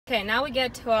Okay, now we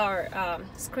get to our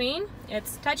screen.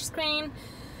 It's touch screen.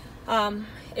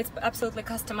 It's absolutely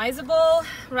customizable.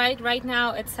 Right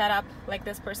now it's set up like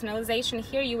this personalization.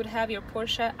 Here you would have your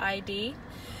Porsche ID.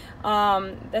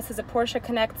 This is a Porsche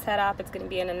Connect setup. It's going to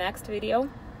be in the next video.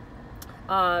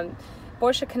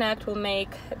 Porsche Connect will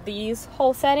make these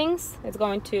whole settings. It's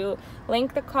going to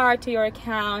link the car to your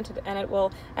account, and it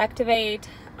will activate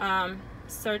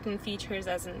certain features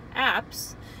as in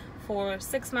apps for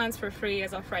 6 months for free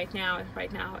as of right now.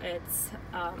 Right now it's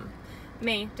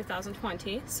May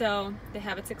 2020, so they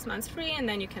have it 6 months free, and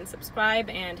then you can subscribe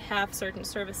and have certain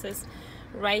services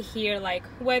right here like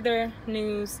weather,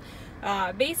 news.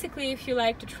 Basically, if you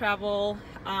like to travel,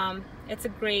 it's a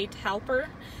great helper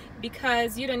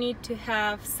because you don't need to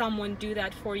have someone do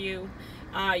that for you.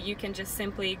 You can just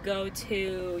simply go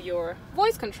to your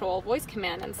voice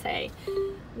command and say,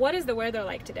 what is the weather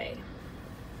like today?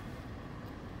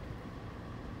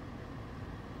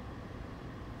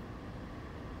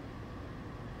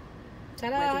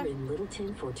 Weather in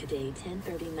Littleton for today,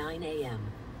 10:39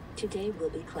 a.m. Today will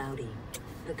be cloudy.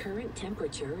 The current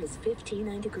temperature is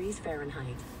 59 degrees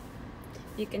Fahrenheit.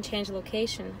 You can change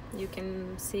location. You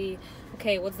can see,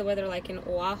 okay, what's the weather like in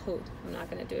Oahu? I'm not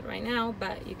going to do it right now,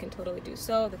 but you can totally do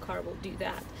so. The car will do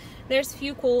that. There's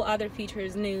few cool other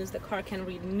features, news. The car can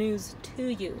read news to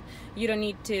you. You don't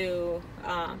need to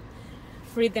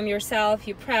read them yourself.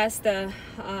 You press the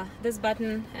this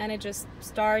button and it just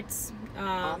starts.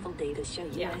 Awful data show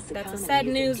yeah, that's a sad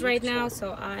news right now,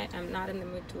 so I am not in the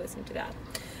mood to listen to that.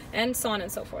 And so on and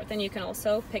so forth. And you can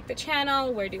also pick the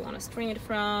channel, where do you want to stream it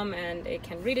from, and it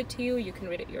can read it to you. You can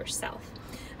read it yourself.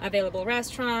 Available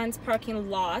restaurants, parking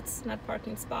lots, not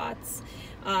parking spots,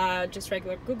 just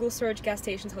regular Google search, gas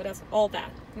stations, hotels, all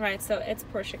that, right? So it's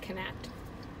Porsche Connect.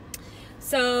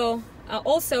 So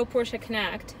also Porsche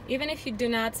Connect, even if you do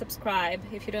not subscribe,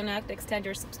 if you do not extend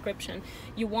your subscription,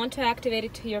 you want to activate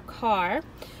it to your car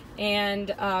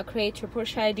and create your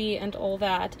Porsche ID and all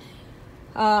that.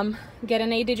 Get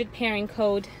an 8-digit pairing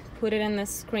code, put it in the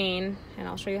screen, and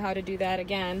I'll show you how to do that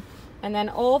again. And then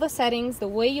all the settings, the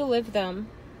way you live them,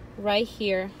 right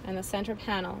here in the center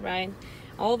panel, right?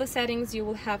 All the settings you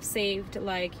will have saved,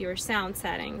 like your sound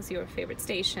settings, your favorite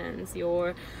stations,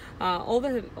 your all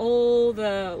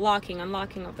the locking,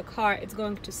 unlocking of the car. It's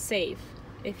going to save.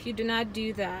 If you do not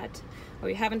do that, or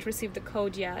you haven't received the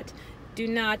code yet, do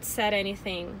not set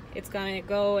anything. It's going to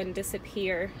go and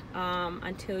disappear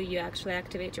until you actually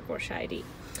activate your Porsche ID.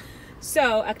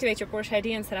 So activate your Porsche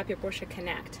ID and set up your Porsche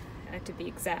Connect, to be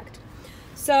exact.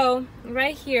 So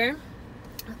right here,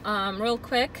 real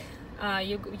quick,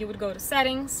 you would go to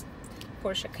settings,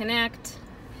 Porsche Connect,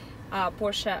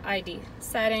 Porsche ID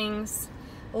settings,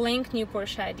 link new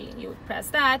Porsche ID. You would press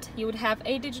that. You would have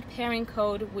 8-digit pairing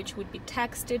code, which would be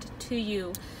texted to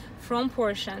you from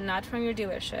Porsche, not from your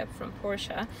dealership, from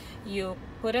Porsche. You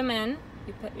put them in,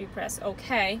 you press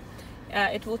OK.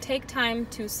 It will take time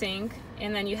to sync,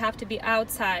 and then you have to be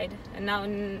outside, and now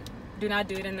do not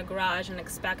do it in the garage and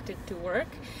expect it to work.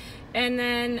 And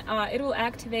then it will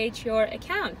activate your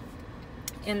account.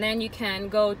 And then you can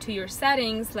go to your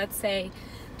settings, let's say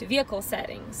to vehicle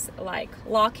settings, like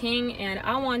locking, and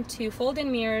I want to fold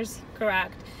in mirrors,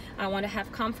 correct. I want to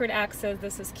have comfort access,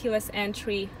 this is keyless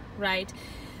entry, right?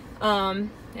 And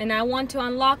I want to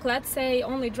unlock, let's say,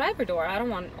 only driver door. I don't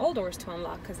want all doors to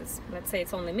unlock because it's, let's say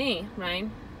it's only me, right?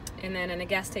 And then in a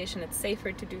gas station it's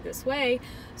safer to do this way.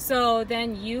 So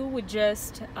then you would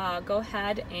just go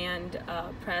ahead and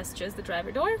press just the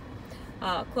driver door,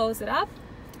 close it up,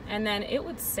 and then it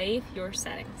would save your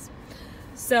settings.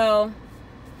 So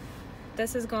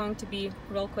this is going to be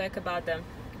real quick about the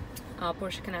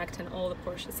Porsche Connect and all the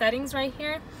Porsche settings right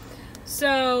here.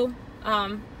 So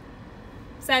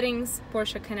settings,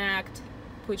 Porsche Connect,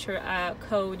 put your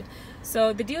code.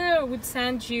 So the dealer would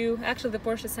send you, actually the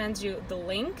Porsche sends you the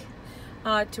link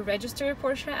to register your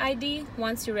Porsche ID.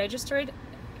 Once you register it,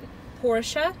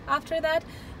 Porsche after that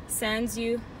sends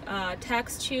you,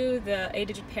 texts you the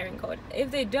 8-digit pairing code.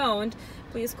 If they don't,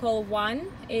 please call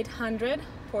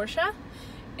 1-800-PORSCHE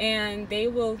and they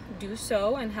will do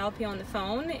so and help you on the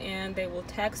phone, and they will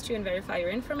text you and verify your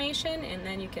information, and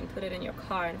then you can put it in your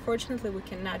car. Unfortunately, we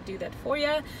cannot do that for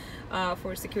you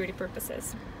for security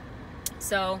purposes.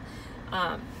 So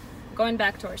going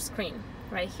back to our screen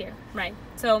right here, right?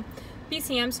 So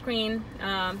PCM screen,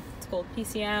 it's called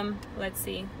PCM. Let's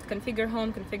see, configure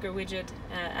home, configure widget,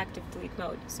 active delete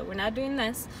mode. So we're not doing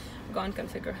this. We're going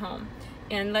configure home.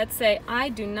 And let's say I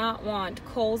do not want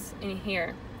calls in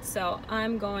here. So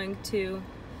I'm going to,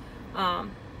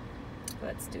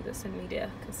 let's do this in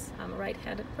media because I'm a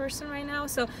right-handed person right now.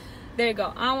 So there you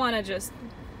go. I want to just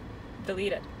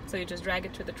delete it. So you just drag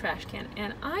it to the trash can.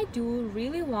 And I do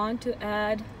really want to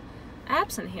add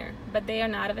apps in here, but they are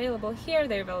not available here,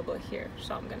 they're available here.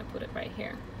 So I'm gonna put it right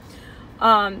here.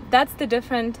 That's the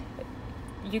different,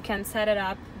 you can set it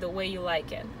up the way you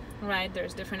like it, right?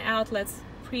 There's different outlets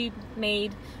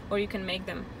pre-made, or you can make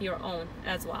them your own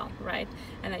as well, right?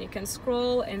 And then you can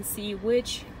scroll and see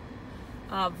which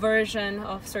version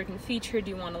of certain feature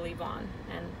do you want to leave on,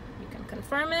 and you can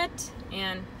confirm it,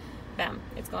 and bam,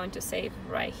 it's going to save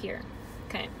right here.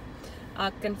 Okay.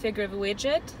 Configure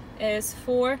widget is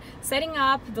for setting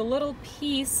up the little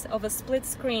piece of a split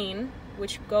screen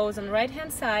which goes on the right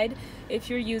hand side if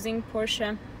you're using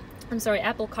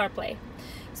Apple CarPlay.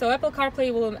 So Apple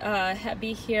CarPlay will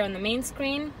be here on the main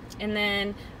screen, and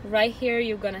then right here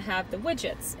you're gonna have the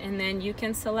widgets, and then you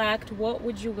can select what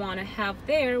would you want to have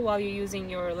there while you're using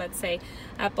your, let's say,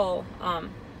 Apple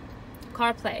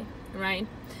CarPlay, right?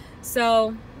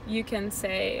 So you can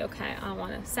say, okay, I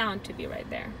want a sound to be right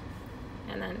there,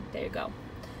 and then there you go,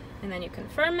 and then you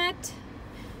confirm it.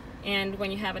 And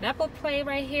when you have an Apple Play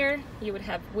right here, you would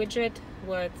have widget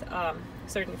with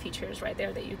certain features right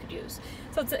there that you could use.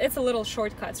 So it's a little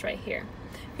shortcuts right here.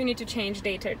 If you need to change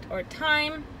date or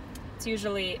time, it's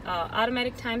usually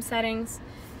automatic time settings.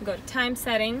 Go to time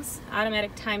settings,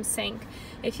 automatic time sync.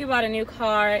 If you bought a new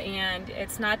car and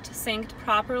it's not synced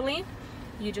properly,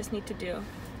 you just need to do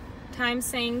time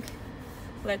sync,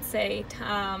 let's say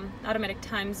automatic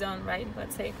time zone, right?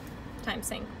 Let's say time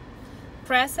sync.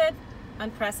 Press it,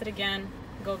 unpress it again,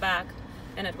 go back,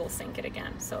 and it will sync it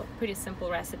again. So pretty simple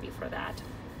recipe for that.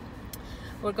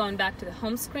 We're going back to the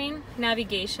home screen.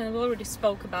 Navigation, we already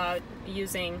spoke about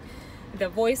using the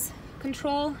voice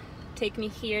control. Take me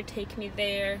here, take me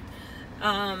there.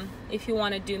 If you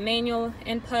want to do manual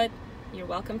input, you're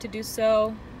welcome to do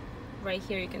so. Right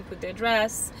here you can put the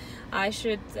address. I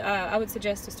would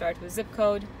suggest to start with zip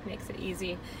code, makes it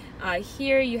easy.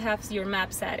 Here you have your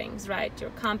map settings, right? Your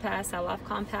compass, I love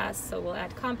compass, so we'll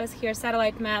add compass here.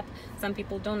 Satellite map, some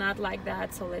people do not like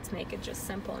that, so let's make it just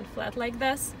simple and flat like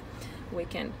this. We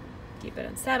can keep it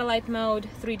in satellite mode.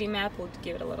 3D map will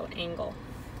give it a little angle.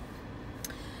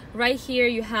 Right here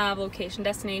you have location,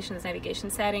 destinations, navigation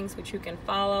settings, which you can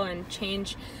follow and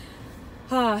change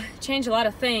a lot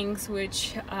of things,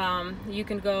 which you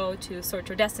can go to sort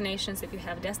your destinations if you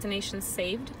have destinations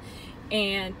saved.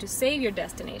 And to save your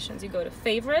destinations, you go to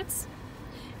favorites,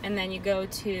 and then you go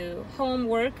to home,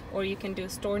 work, or you can do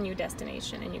store new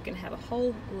destination, and you can have a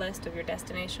whole list of your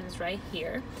destinations right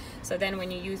here. So then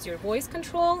when you use your voice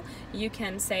control, you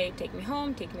can say take me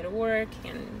home, take me to work,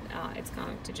 and it's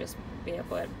going to just be a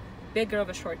bit bigger of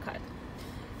a shortcut.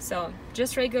 So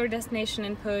just regular destination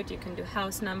input, you can do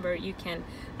house number, you can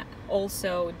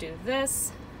also do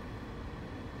this,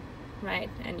 right?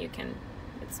 And you can,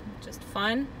 it's just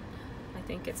fun. I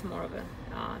think it's more of a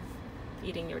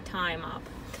eating your time up,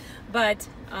 but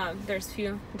there's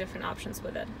few different options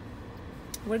with it.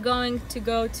 We're going to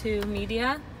go to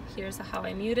media. Here's how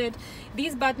I muted.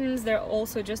 These buttons, they're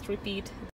also just repeat